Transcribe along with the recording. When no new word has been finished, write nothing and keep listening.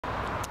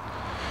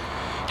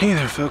Hey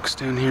there folks,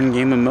 down here in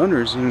Game of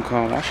Motors in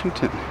Enumclaw,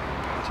 Washington.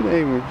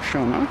 Today we're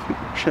showing off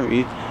a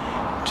Chevy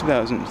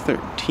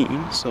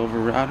 2013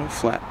 Silverado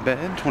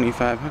flatbed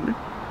 2500.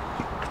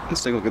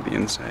 Let's take a look at the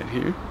inside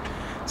here.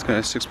 It's got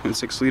a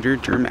 6.6 liter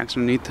Duramax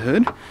underneath the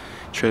hood,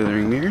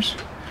 trailering mirrors,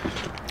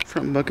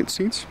 front bucket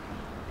seats,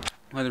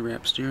 leather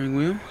wrapped steering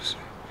wheels,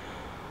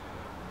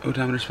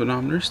 odometer,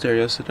 speedometer,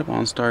 stereo setup,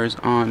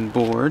 OnStar on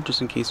board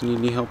just in case you need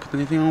any help with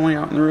anything on the way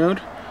out on the road.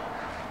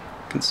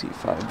 You can see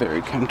 5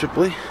 very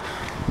comfortably.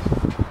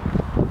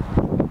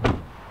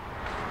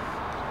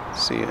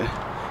 See a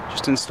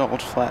just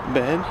installed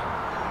flatbed.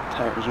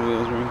 Tires and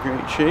wheels are in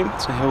great shape.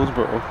 It's a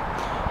Hillsboro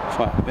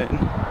flatbed.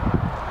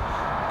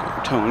 Got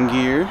your towing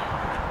gear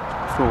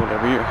for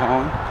whatever you're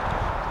hauling.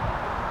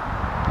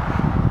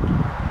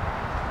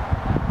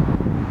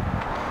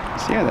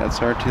 So yeah,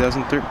 that's our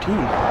 2013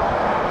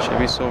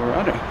 Chevy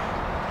Silverado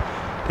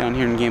down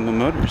here in Game of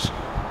Motors.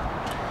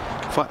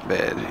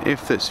 Flatbed.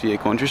 If this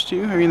vehicle interests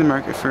you, or you're in the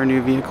market for a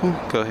new vehicle,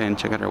 go ahead and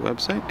check out our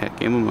website at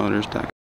gameofmotors.com.